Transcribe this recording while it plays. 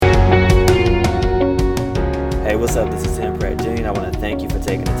what's up? This is Tim Pratt Jr. I want to thank you for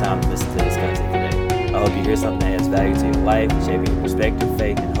taking the time to listen to this content today. I hope you hear something that adds value to your life, shaping your perspective,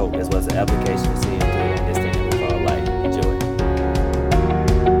 faith, and hope, as well as the application to see and through in this thing that we call life.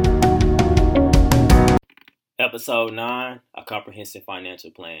 Enjoy. Episode 9, A Comprehensive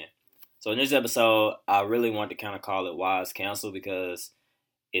Financial Plan. So in this episode, I really want to kind of call it Wise Counsel because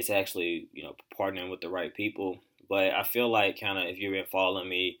it's actually, partnering with the right people. But I feel like kind of if you've been following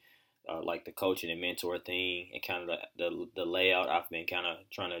me, like the coaching and mentor thing and kind of the layout I've been kind of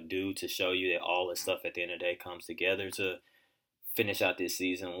trying to do to show you that all this stuff at the end of the day comes together to finish out this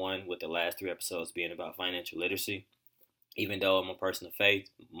season 1 with the last 3 episodes being about financial literacy. Even though I'm a person of faith,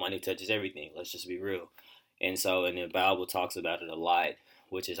 money touches everything. Let's just be real. And so, and the Bible talks about it a lot,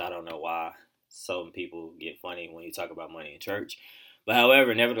 which is, I don't know why some people get funny when you talk about money in church. But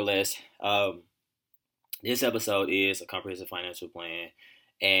however, nevertheless, this episode is a comprehensive financial plan.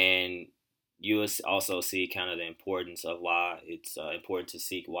 And you will also see kind of the importance of why it's important to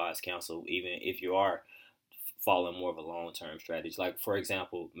seek wise counsel, even if you are following more of a long-term strategy. Like, for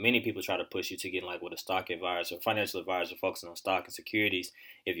example, many people try to push you to get like with a stock advisor, financial advisor focusing on stock and securities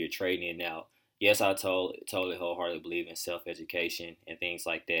if you're trading it now. Yes, I totally wholeheartedly believe in self-education and things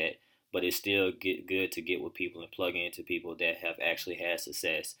like that, but it's still good to get with people and plug into people that have actually had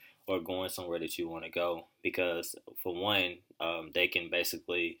success or going somewhere that you want to go, because for one, they can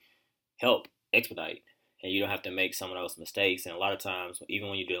basically help expedite and you don't have to make some of those mistakes. And a lot of times, even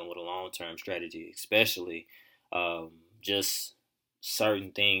when you're dealing with a long-term strategy, especially just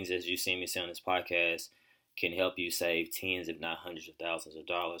certain things, as you see me say on this podcast, can help you save tens, if not hundreds of thousands of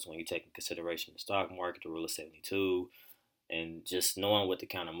dollars when you take in consideration the stock market, the rule of 72, and just knowing what to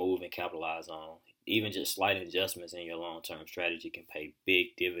kind of move and capitalize on. Even just slight adjustments in your long-term strategy can pay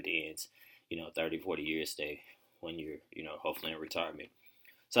big dividends, 30, 40 years stay when you're, hopefully in retirement.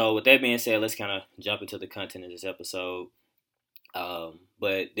 So with that being said, let's kind of jump into the content of this episode.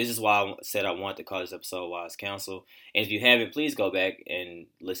 But this is why I said I want to call this episode Wise Counsel. And if you haven't, please go back and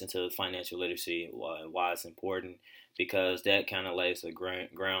listen to financial literacy and why it's important, because that kind of lays the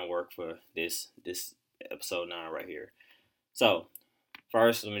groundwork for this episode 9 right here. So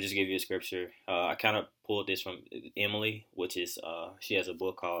first, let me just give you a scripture. I kind of pulled this from Emily, which is, she has a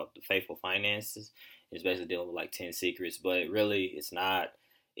book called The Faithful Finances. It's basically dealing with like 10 secrets, but really it's not.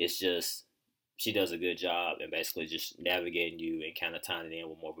 It's just, she does a good job and basically just navigating you and kind of tying it in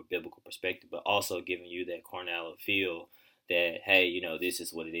with more of a biblical perspective, but also giving you that carnal feel that, hey, this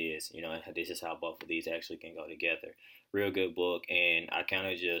is what it is, and this is how both of these actually can go together. Real good book, and I kind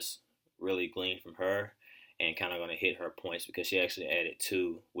of just really gleaned from her and kind of going to hit her points because she actually added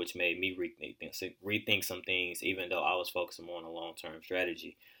 2, which made me rethink some things, even though I was focusing more on a long-term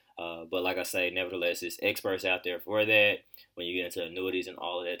strategy. But like I say, nevertheless, there's experts out there for that when you get into annuities and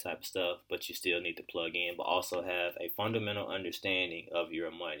all of that type of stuff, but you still need to plug in, but also have a fundamental understanding of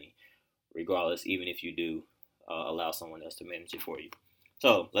your money, regardless, even if you do allow someone else to manage it for you.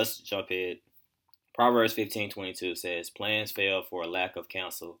 So let's jump in. Proverbs 15:22 says, plans fail for a lack of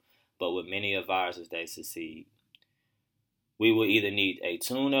counsel, but with many advisors they succeed. We will either need a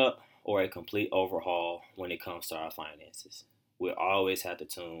tune-up or a complete overhaul when it comes to our finances. We'll always have to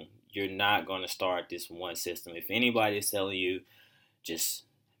tune. You're not going to start this one system. If anybody is telling you, just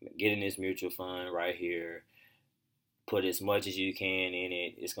get in this mutual fund right here, put as much as you can in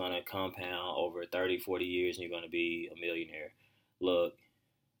it, it's going to compound over 30, 40 years and you're going to be a millionaire. Look,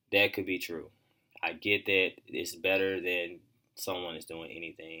 that could be true. I get that it's better than someone is doing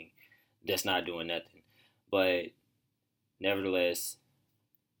anything that's not doing nothing. But nevertheless,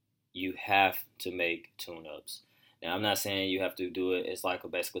 you have to make tune-ups. Now, I'm not saying you have to do it as like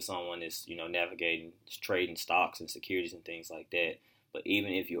basically someone is, navigating, trading stocks and securities and things like that. But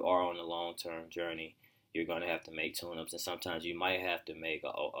even if you are on a long-term journey, you're going to have to make tune-ups. And sometimes you might have to make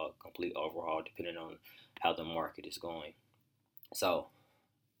a complete overhaul depending on how the market is going. So,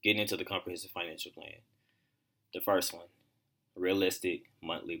 getting into the comprehensive financial plan. The first one, realistic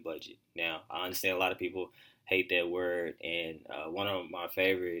monthly budget. Now, I understand a lot of people hate that word. And one of my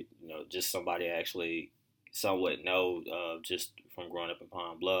favorite, just somebody I actually somewhat know just from growing up in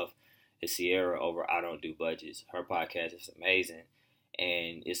Palm Bluff is Sierra over I Don't Do Budgets. Her podcast is amazing.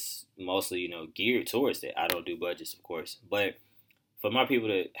 And it's mostly, geared towards that. I don't do budgets, of course. But for my people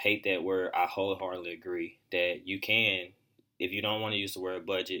that hate that word, I wholeheartedly agree that you can, if you don't want to use the word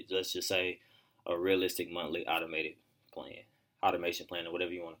budget, let's just say a realistic monthly automation plan, or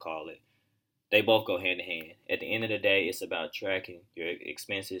whatever you want to call it. They both go hand in hand. At the end of the day, it's about tracking your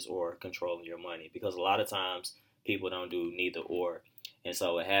expenses or controlling your money, because a lot of times people don't do neither or. And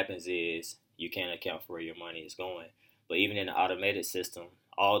so what happens is you can't account for where your money is going. But even in the automated system,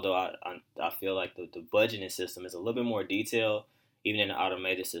 Although I feel like the budgeting system is a little bit more detailed, even in the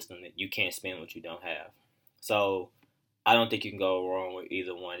automated system, that you can't spend what you don't have. So I don't think you can go wrong with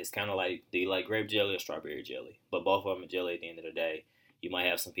either one. It's kind of like, do you like grape jelly or strawberry jelly? But both of them are jelly at the end of the day. You might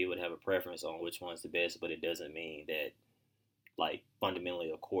have some people that have a preference on which one's the best, but it doesn't mean that like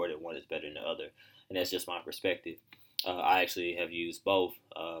fundamentally accord that one is better than the other. And that's just my perspective. I actually have used both.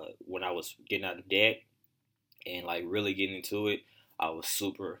 When I was getting out of debt and like really getting into it, I was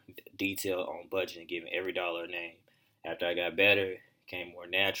super detailed on budgeting, giving every dollar a name. After I got better, it became more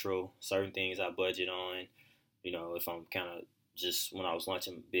natural. Certain things I budget on. If I'm kind of just when I was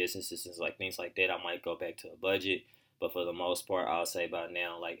launching businesses and like things like that, I might go back to a budget. But for the most part, I'll say by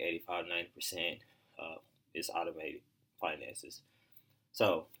now, like 85-90% is automated finances.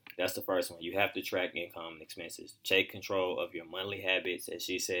 So that's the first one. You have to track income and expenses. Take control of your monthly habits, as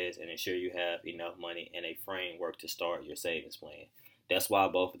she says, and ensure you have enough money and a framework to start your savings plan. That's why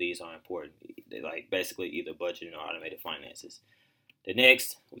both of these are important. They're like basically either budgeting or automated finances. The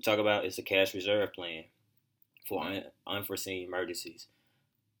next we talk about is the cash reserve plan for unforeseen emergencies.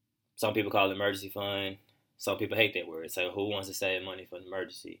 Some people call it emergency fund. Some people hate that word. So who wants to save money for an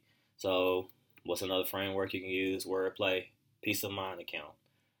emergency? So what's another framework you can use? Wordplay, peace of mind account.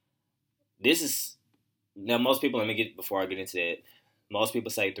 This is now most people. Let me get before I get into that. Most people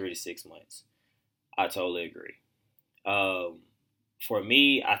say 3 to 6 months. I totally agree. For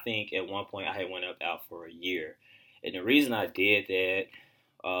me, I think at one point I had went up out for a year, and the reason I did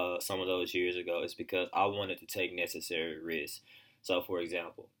that some of those years ago is because I wanted to take necessary risks. So, for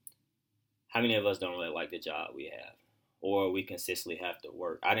example, how many of us don't really like the job we have, or we consistently have to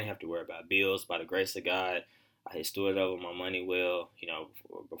work? I didn't have to worry about bills. By the grace of God, I had stewarded over my money well,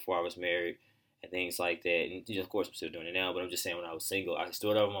 before I was married and things like that. And of course, I'm still doing it now, but I'm just saying when I was single, I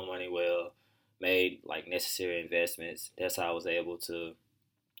stewarded over my money well, made like necessary investments. That's how I was able to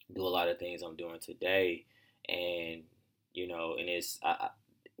do a lot of things I'm doing today. And, and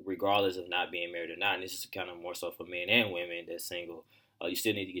regardless of not being married or not, and this is kind of more so for men and women that's single, you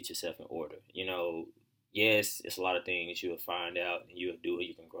still need to get yourself in order. Yes, it's a lot of things you will find out and you will do it.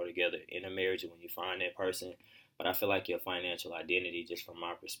 You can grow together in a marriage when you find that person. But I feel like your financial identity, just from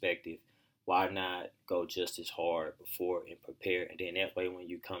my perspective, why not go just as hard before and prepare? And then that way, when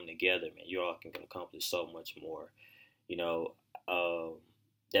you come together, man, you all can accomplish so much more. You know, um,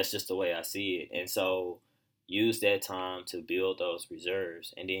 that's just the way I see it. And so use that time to build those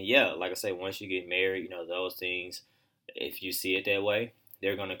reserves. And then, yeah, like I say, once you get married, those things, if you see it that way,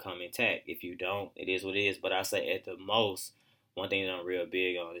 they're going to come intact. If you don't, it is what it is. But I say at the most, one thing that I'm real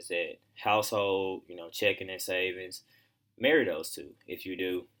big on is that household, checking and savings, marry those two if you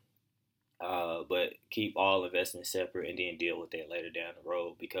do. But keep all investments separate and then deal with that later down the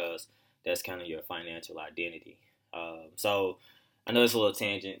road because that's kind of your financial identity. So I know it's a little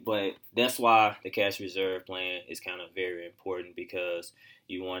tangent, but that's why the cash reserve plan is kind of very important because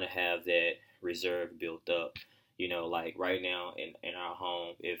you want to have that reserve built up. Like right now in our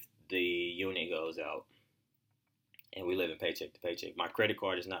home, if the unit goes out and we live in paycheck to paycheck, my credit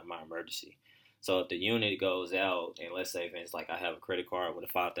card is not my emergency. So if the unit goes out, and let's say, it's like I have a credit card with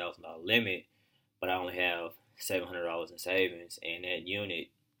a $5,000 limit, but I only have $700 in savings, and that unit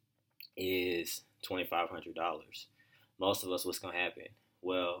is $2,500. Most of us, what's gonna happen?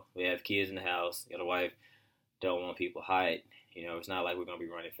 Well, we have kids in the house, got a wife, don't want people hide. It's not like we're gonna be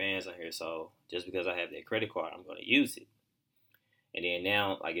running fans on here. So just because I have that credit card, I'm gonna use it. And then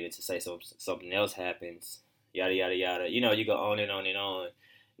now I get into say something else happens, yada yada yada. You go on and on and on.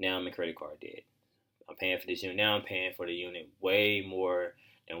 Now I'm in credit card debt. I'm paying for this unit. Now I'm paying for the unit way more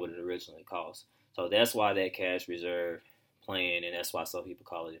than what it originally cost. So that's why that cash reserve plan, and that's why some people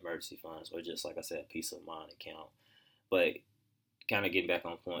call it emergency funds, or just like I said, peace of mind account. But kind of getting back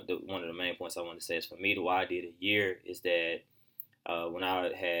on point, one of the main points I wanted to say is for me, why I did a year is that when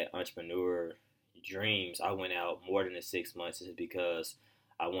I had entrepreneur dreams, I went out more than the 6 months is because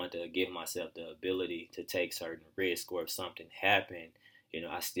I wanted to give myself the ability to take certain risks, or if something happened,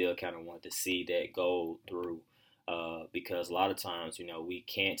 I still kind of want to see that go through because a lot of times, we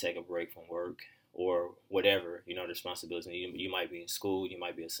can't take a break from work or whatever, the responsibilities. You might be in school, you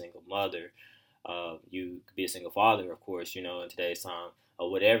might be a single mother, you could be a single father, of course, in today's time,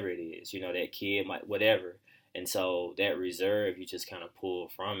 or whatever it is, that kid might, whatever. And so that reserve, you just kind of pull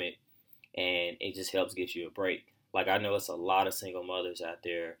from it, and it just helps get you a break. Like I know it's a lot of single mothers out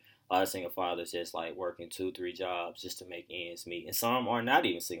there, a lot of single fathers just like working 2, 3 jobs just to make ends meet. And some are not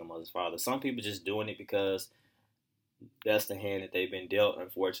even single mothers, fathers. Some people just doing it because that's the hand that they've been dealt,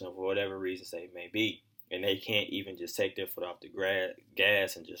 unfortunately, for whatever reasons they may be. And they can't even just take their foot off the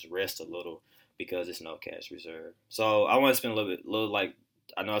gas and just rest a little because there's no cash reserve. So I want to spend a little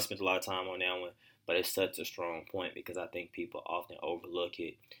I know I spent a lot of time on that one, but it's such a strong point because I think people often overlook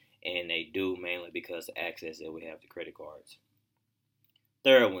it, and they do mainly because of the access that we have to credit cards.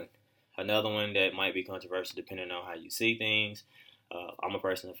 Third one, another one that might be controversial depending on how you see things. I'm a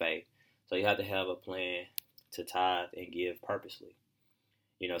person of faith, so you have to have a plan to tithe and give purposely.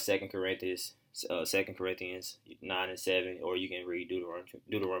 Second Corinthians 9 and 7, or you can read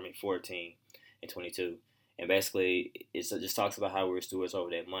Deuteronomy 14 and 22. And basically, it just talks about how we're stewards over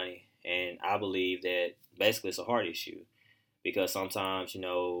that money. And I believe that basically it's a heart issue because sometimes,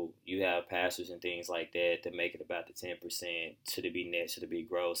 you have pastors and things like that that make it about the 10%, should it be net, should it be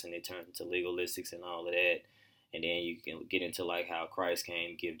gross, and it turns into legalistics and all of that. And then you can get into like how Christ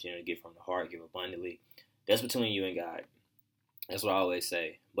came, give generally, give from the heart, give abundantly. That's between you and God. That's what I always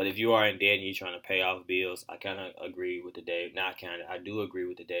say. But if you are in debt and you're trying to pay off bills, I kind of agree with I do agree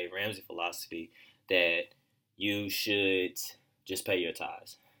with the Dave Ramsey philosophy that you should just pay your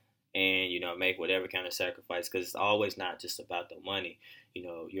tithes and, make whatever kind of sacrifice because it's always not just about the money,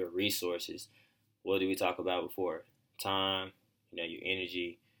 your resources. What did we talk about before? Time, your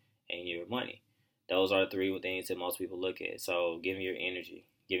energy, and your money. Those are the three things that most people look at. So giving your energy,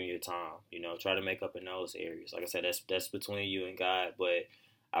 giving your time, try to make up in those areas. Like I said, that's between you and God, but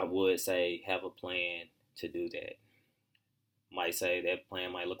I would say have a plan to do that. Might say that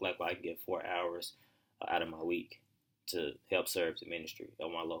plan might look like I can get 4 hours out of my week to help serve the ministry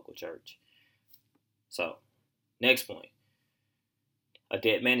of my local church. So, next point, a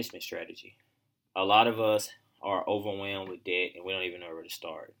debt management strategy. A lot of us are overwhelmed with debt and we don't even know where to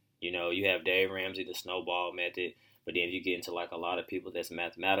start. You have Dave Ramsey, the snowball method, but then if you get into like a lot of people that's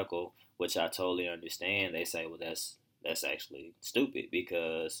mathematical, which I totally understand, they say, well, that's actually stupid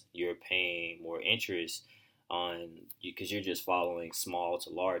because you're paying more interest on you because you're just following small to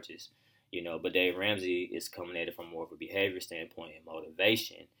larges. But Dave Ramsey is coming at it from more of a behavior standpoint and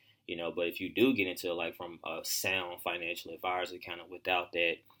motivation. But if you do get into like from a sound financial advisor, kind of without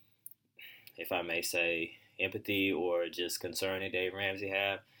that, if I may say, empathy or just concern that Dave Ramsey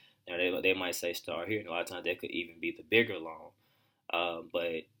have, they might say start here. And a lot of times that could even be the bigger loan.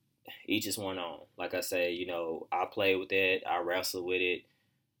 But each is one on. Like I say, I play with it. I wrestle with it.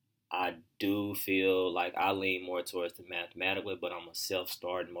 I do feel like I lean more towards the mathematical, but I'm a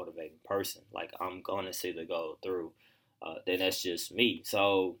self-starting, motivating person. Like I'm gonna see the goal through. Then that's just me.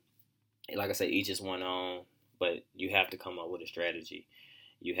 So, like I say, each is one on, but you have to come up with a strategy.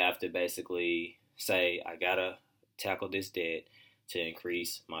 You have to basically say, I gotta tackle this debt to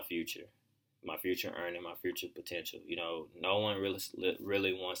increase my future earning, my future potential. No one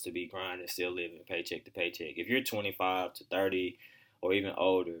really wants to be grinding, still living paycheck to paycheck. If you're 25 to 30 or even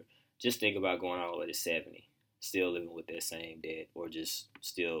older, just think about going all the way to 70, still living with that same debt or just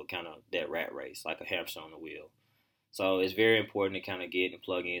still kind of that rat race, like a hamster on the wheel. So it's very important to kind of get and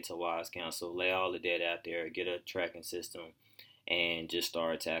plug into Wise Counsel, lay all the debt out there, get a tracking system, and just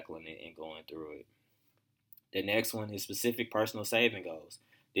start tackling it and going through it. The next one is specific personal saving goals.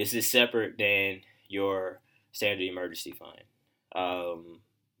 This is separate than your standard emergency fund.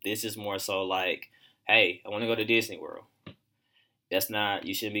 This is more so like, hey, I want to go to Disney World.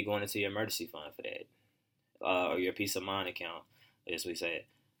 You shouldn't be going into your emergency fund for that. Or your peace of mind account, as we said.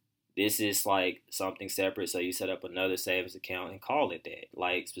 This is like something separate, so you set up another savings account and call it that.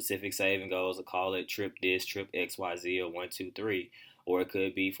 Like specific saving goals, or call it trip this, trip XYZ, or 123. Or it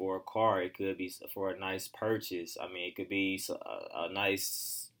could be for a car. It could be for a nice purchase. I mean, it could be a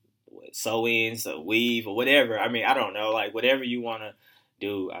nice sew-ins, a weave, or whatever. I mean, I don't know. Like, whatever you want to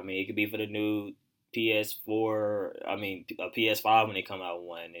do. I mean, it could be for the new PS4. I mean, a PS5 when they come out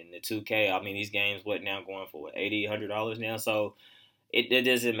one. And the 2K. I mean, these games, now going for what, $80, $100 now? So, it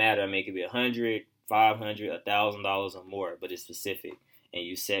doesn't matter. I mean, it could be $100, $500, $1,000 or more. But it's specific. And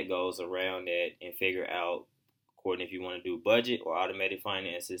you set goals around that and figure out according if you want to do budget or automated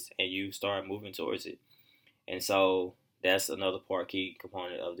finances, and you start moving towards it. And so that's another key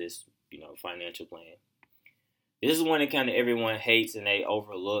component of this, financial plan. This is one that kind of everyone hates and they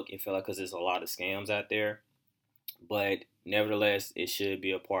overlook and feel like because there's a lot of scams out there. But nevertheless, it should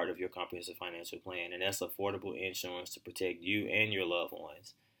be a part of your comprehensive financial plan, and that's affordable insurance to protect you and your loved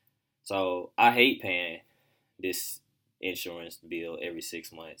ones. So I hate paying this insurance bill every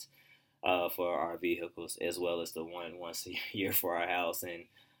 6 months. For our vehicles, as well as the one once a year for our house and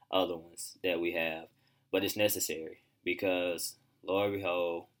other ones that we have. But it's necessary because, Lord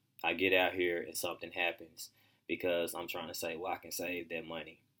behold, I get out here and something happens because I'm trying to say, well, I can save that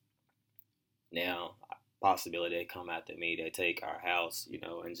money. Now, possibility they come after me, they take our house,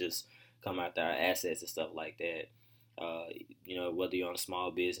 and just come after our assets and stuff like that. Whether you're on a small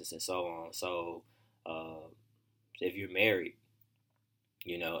business and so on. So, if you're married,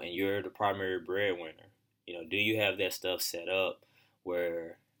 and you're the primary breadwinner. Do you have that stuff set up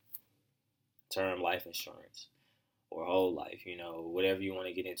where term life insurance or whole life, whatever you want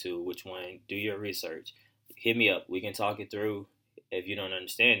to get into, which one, do your research. Hit me up. We can talk it through if you don't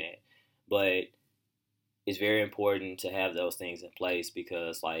understand that. But it's very important to have those things in place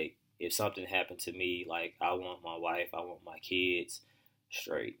because, like, if something happened to me, like, I want my wife, I want my kids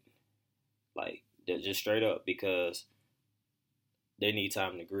straight. Like, just straight up because they need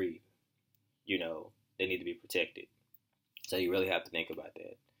time to grieve. They need to be protected. So you really have to think about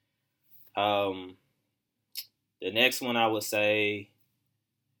that. The next one I would say,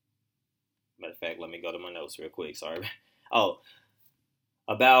 matter of fact, let me go to my notes real quick. Sorry. Oh,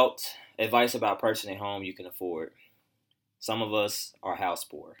 about advice about purchasing a home you can afford. Some of us are house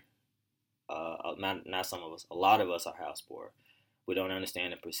poor. Not some of us. A lot of us are house poor. We don't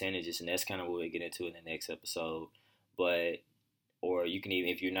understand the percentages, and that's kind of what we get into in the next episode. Or you can even,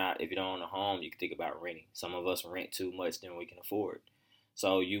 if you don't own a home, you can think about renting. Some of us rent too much than we can afford.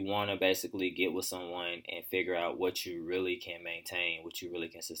 So you want to basically get with someone and figure out what you really can maintain, what you really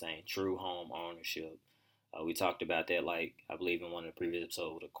can sustain. True home ownership. We talked about that, like, I believe in one of the previous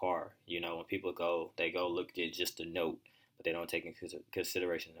episodes with a car. When people they go look at just the note, but they don't take into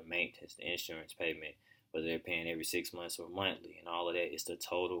consideration the maintenance, the insurance payment, whether they're paying every 6 months or monthly, and all of that. It's the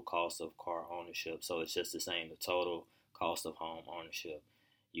total cost of car ownership. So it's just the same, the total cost of home ownership.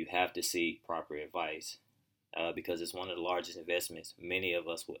 You have to seek proper advice because it's one of the largest investments many of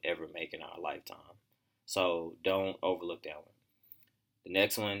us will ever make in our lifetime. So don't overlook that one. The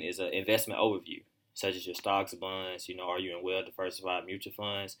next one is an investment overview, such as your stocks, bonds. Are you in well-diversified mutual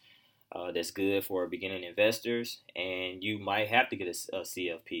funds? That's good for beginning investors, and you might have to get a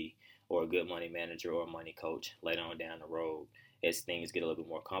CFP or a good money manager or a money coach later on down the road as things get a little bit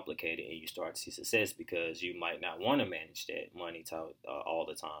more complicated and you start to see success because you might not want to manage that money all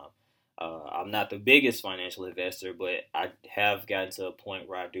the time. I'm not the biggest financial investor, but I have gotten to a point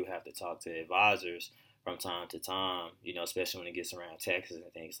where I do have to talk to advisors from time to time, especially when it gets around taxes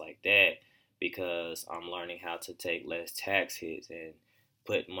and things like that, because I'm learning how to take less tax hits and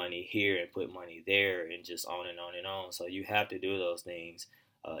put money here and put money there and just on and on and on. So you have to do those things.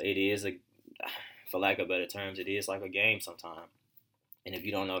 It is for lack of better terms, it is like a game sometimes. And if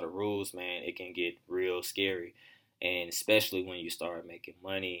you don't know the rules, man, it can get real scary. And especially when you start making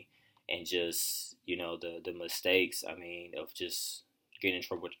money and just, the mistakes, of just getting in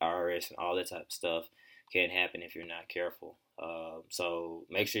trouble with IRS and all that type of stuff can happen if you're not careful. So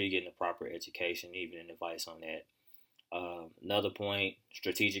make sure you're getting the proper education, even an advice on that. Another point,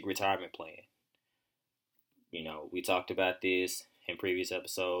 strategic retirement plan. We talked about this in previous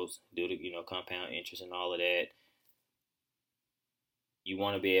episodes due to, compound interest and all of that. You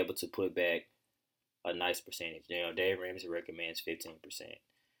want to be able to put back a nice percentage. Dave Ramsey recommends 15%.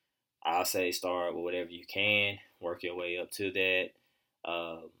 I'll say start with whatever you can, work your way up to that.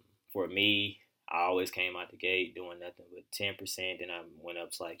 For me, I always came out the gate doing nothing but 10%. Then I went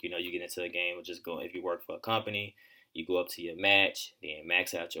up to you get into a game of just going, if you work for a company, you go up to your match, then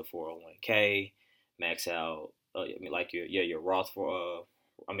max out your 401k, max out, your your Roth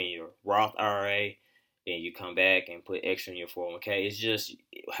IRA, then you come back and put extra in your 401k. It's just,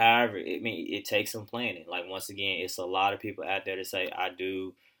 however, it takes some planning. Like, once again, it's a lot of people out there that say, I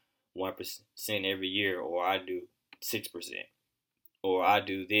do 1% every year, or I do 6%, or I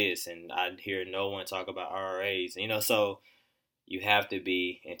do this, and I hear no one talk about IRAs. So you have to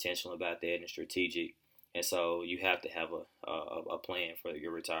be intentional about that and strategic. And so you have to have a plan for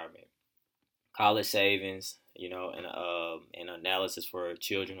your retirement. College savings, and analysis for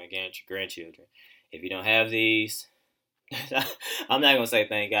children or grandchildren. If you don't have these, I'm not going to say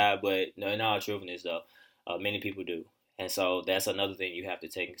thank God, but no, in all truthfulness, though, many people do. And so that's another thing you have to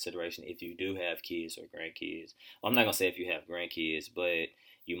take in consideration if you do have kids or grandkids. Well, I'm not going to say if you have grandkids, but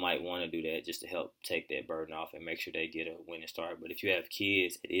you might want to do that just to help take that burden off and make sure they get a winning start. But if you have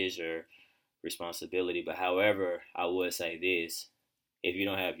kids, it is your responsibility. But however, I would say this: if you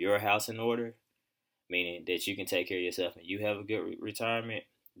don't have your house in order, meaning that you can take care of yourself and you have a good retirement,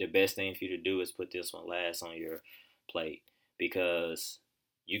 the best thing for you to do is put this one last on your plate, because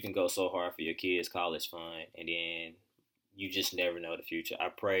you can go so hard for your kids' college fund and then you just never know the future. I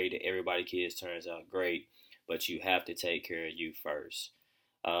pray that everybody's kids turns out great, but you have to take care of you first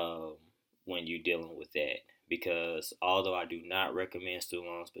when you're dealing with that. Because although I do not recommend student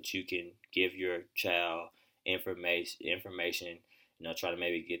loans, but you can give your child information. Try to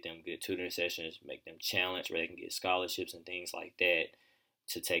maybe get them good tutoring sessions, make them challenge where they can get scholarships and things like that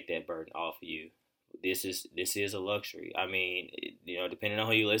to take that burden off of you. This is a luxury. Depending on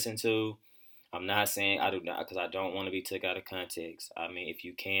who you listen to, I'm not saying I do not, because I don't want to be took out of context. I mean, if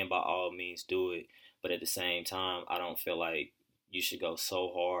you can, by all means, do it. But at the same time, I don't feel like you should go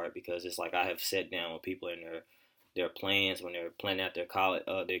so hard, because it's like I have sat down with people in their plans when they're planning out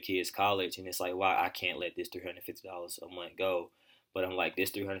their kids' college, and it's like, why I can't let this $350 a month go. But I'm like,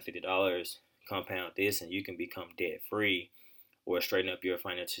 this $350 compound this, and you can become debt free or straighten up your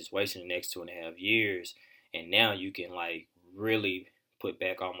financial situation in the next 2.5 years, and now you can like really put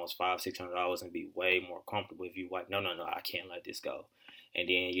back almost $500-600 and be way more comfortable. If you like, no, I can't let this go, and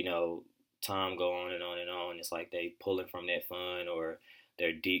then time go on and on and on. It's like they pulling from that fund, or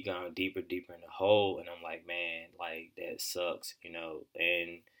they're going deeper in the hole, and I'm like, man, like that sucks,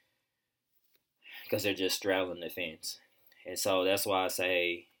 and because they're just straddling the fence. And so that's why I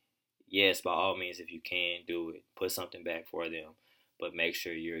say, yes, by all means, if you can, do it. Put something back for them, but make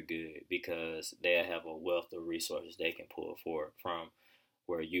sure you're good, because they'll have a wealth of resources they can pull from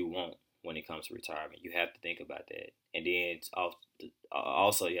where you won't when it comes to retirement. You have to think about that. And then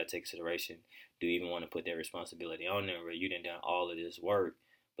also you have to take consideration, do you even want to put that responsibility on them, where you done all of this work,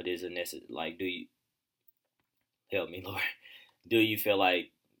 but is it necessary? Like, do you, help me, Lord, do you feel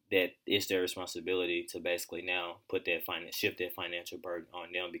like that it's their responsibility to basically now shift that financial burden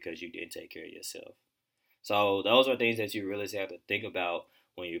on them because you didn't take care of yourself? So those are things that you really have to think about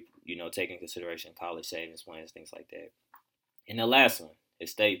when you taking consideration college savings plans, things like that. And the last one,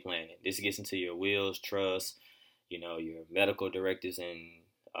 estate planning. This gets into your wills, trusts, your medical directives, and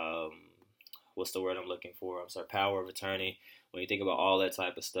what's the word I'm looking for? I'm sorry, power of attorney. When you think about all that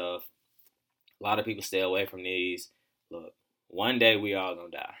type of stuff, a lot of people stay away from these. Look, one day we all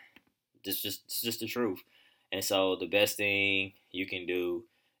gonna die. It's just the truth. And so the best thing you can do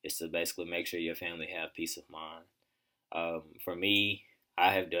is to basically make sure your family have peace of mind. For me,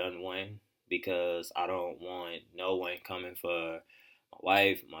 I have done one, because I don't want no one coming for my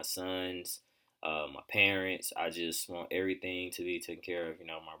wife, my sons, my parents. I just want everything to be taken care of.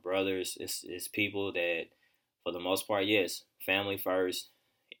 My brothers, it's people that, for the most part, yes, family first,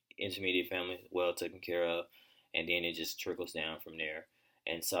 intermediate family well taken care of, and then it just trickles down from there.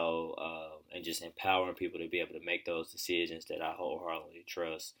 And so, and just empowering people to be able to make those decisions that I wholeheartedly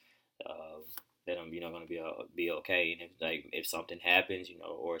trust, that I'm, going to be okay. And if something happens,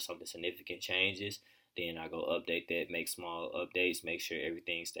 or something significant changes, then I go update that, make small updates, make sure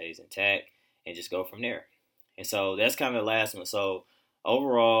everything stays intact, and just go from there. And so that's kind of the last one. So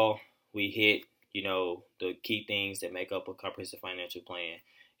overall, we hit, the key things that make up a comprehensive financial plan.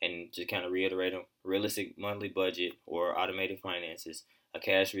 And to kind of reiterate them: realistic monthly budget or automated finances, a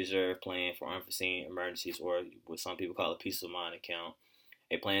cash reserve plan for unforeseen emergencies, or what some people call a peace of mind account,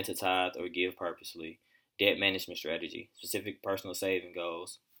 a plan to tithe or give purposely, debt management strategy, specific personal saving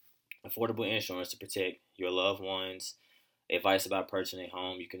goals, affordable insurance to protect your loved ones, advice about purchasing a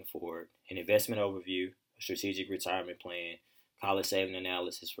home you can afford, an investment overview, a strategic retirement plan, college saving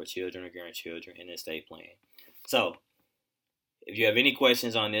analysis for children or grandchildren, and an estate plan. So, if you have any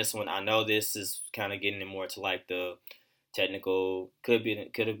questions on this one, I know this is kind of getting more to like the technical, could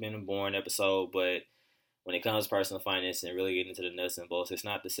have been a boring episode, but when it comes to personal finance and really getting into the nuts and bolts, it's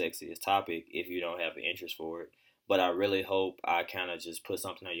not the sexiest topic if you don't have an interest for it. But I really hope I kind of just put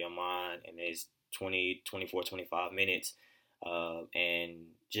something on your mind in these 20, 24, 25 minutes, and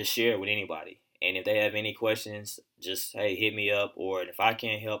just share it with anybody. And if they have any questions, just, hey, hit me up. Or if I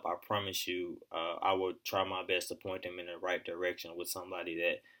can't help, I promise you, I will try my best to point them in the right direction with somebody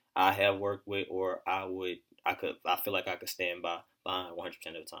that I have worked with, or I feel like I could stand behind 100%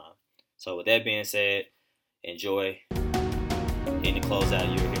 of the time. So with that being said, enjoy. In the closeout,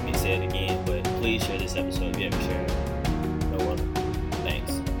 you'll hear me say it again, but please share this episode if you haven't shared it. No other.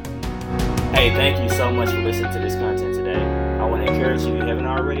 Thanks. Hey, thank you so much for listening to this content today. I want to encourage you, if you haven't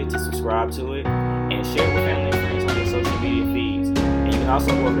already, to subscribe to it and share it with family and friends on your social media feeds. And you can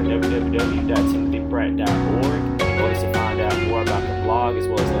also go to www.timothypratt.org in order to find out more about the blog, as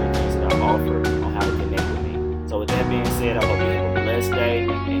well as other things that I offer on how to connect with me. So with that being said, I hope you have a blessed day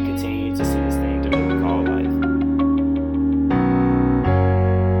and continue to